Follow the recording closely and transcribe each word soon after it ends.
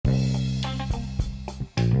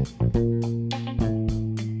Mount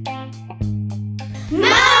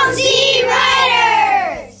Z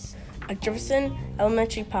Writers! A Jefferson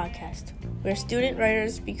Elementary podcast, where student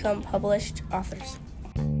writers become published authors.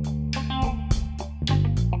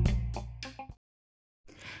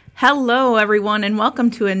 Hello, everyone, and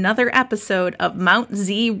welcome to another episode of Mount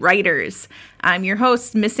Z Writers. I'm your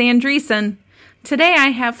host, Miss Andreessen. Today, I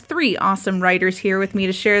have three awesome writers here with me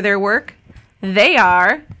to share their work. They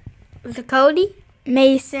are Cody,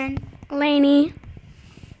 Mason, Lainey.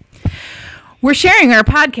 We're sharing our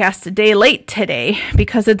podcast a day late today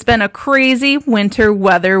because it's been a crazy winter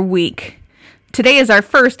weather week. Today is our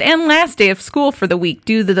first and last day of school for the week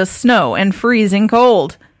due to the snow and freezing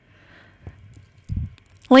cold.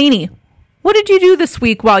 Lainey, what did you do this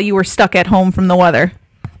week while you were stuck at home from the weather?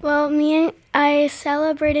 Well, I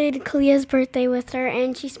celebrated Kalia's birthday with her,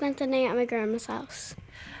 and she spent the night at my grandma's house.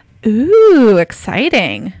 Ooh,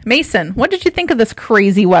 exciting. Mason, what did you think of this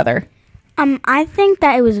crazy weather? I think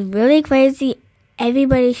that it was really crazy.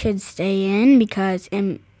 Everybody should stay in because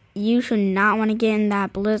you should not want to get in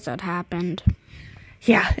that blizzard happened.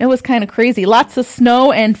 Yeah, it was kind of crazy. Lots of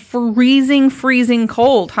snow and freezing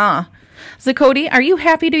cold, huh? Cody, are you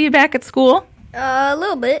happy to be back at school? A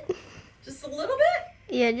little bit. Just a little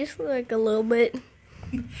bit? Yeah, just like a little bit.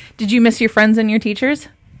 Did you miss your friends and your teachers?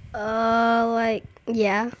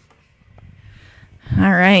 Yeah.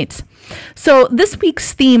 All right. So this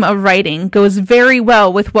week's theme of writing goes very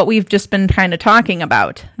well with what we've just been kind of talking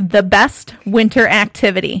about, the best winter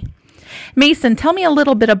activity. Mason, tell me a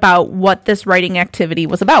little bit about what this writing activity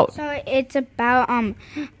was about. So it's about,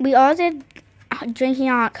 we all did drinking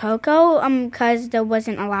hot cocoa because there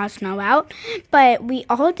wasn't a lot of snow out, but we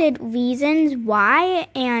all did reasons why,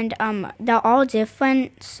 and they're all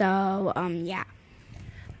different, so yeah.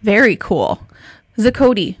 Very cool.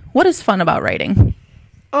 Cody, what is fun about writing?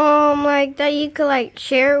 Like that you could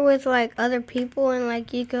share it with other people,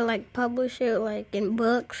 and you could publish it in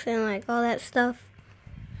books and all that stuff.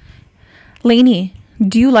 Lainey,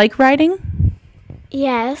 do you like writing?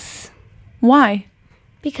 Yes. Why?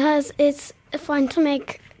 Because it's fun to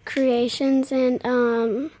make creations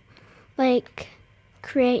and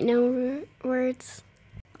create new words.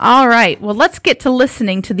 All right, well, let's get to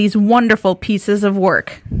listening to these wonderful pieces of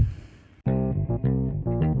work.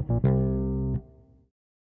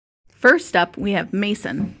 First up, we have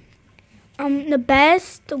Mason. The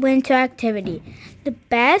best winter activity. The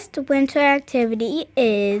best winter activity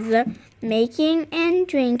is making and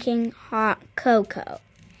drinking hot cocoa.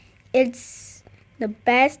 It's the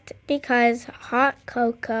best because hot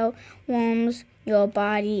cocoa warms your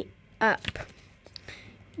body up.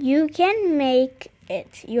 You can make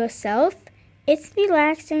it yourself. It's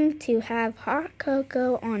relaxing to have hot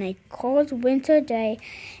cocoa on a cold winter day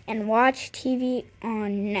and watch TV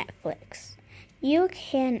on Netflix. You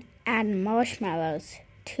can add marshmallows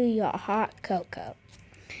to your hot cocoa.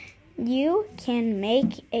 You can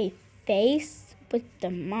make a face with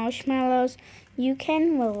the marshmallows. You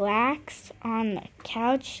can relax on the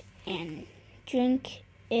couch and drink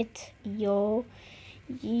it. You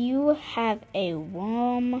have a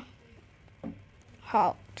warm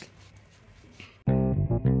heart.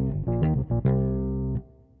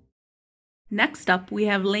 Next up, we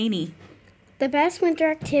have Lainey. The best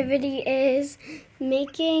winter activity is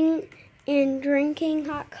making and drinking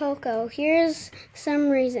hot cocoa. Here's some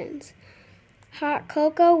reasons. Hot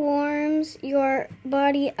cocoa warms your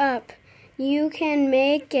body up. You can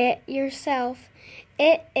make it yourself.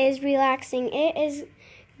 It is relaxing. It is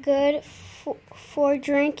good for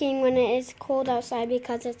drinking when it is cold outside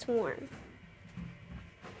because it's warm.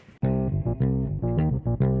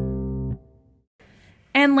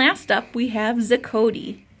 And last up, we have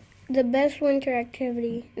Cody. The best winter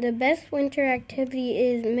activity. The best winter activity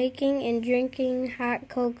is making and drinking hot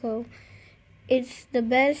cocoa. It's the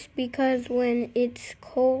best because when it's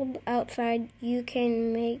cold outside, you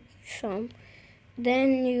can make some.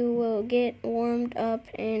 Then you will get warmed up,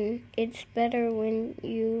 and it's better when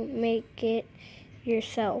you make it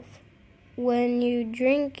yourself. When you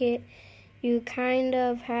drink it, you kind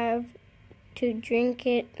of have to drink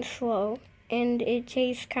it slow, and it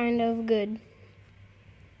tastes kind of good.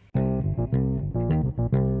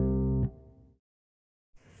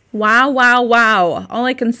 Wow. All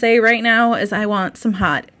I can say right now is I want some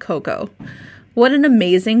hot cocoa. What an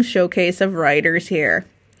amazing showcase of writers here.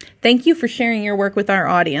 Thank you for sharing your work with our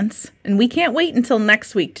audience, and we can't wait until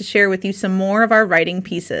next week to share with you some more of our writing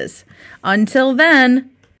pieces. Until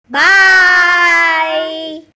then, Bye!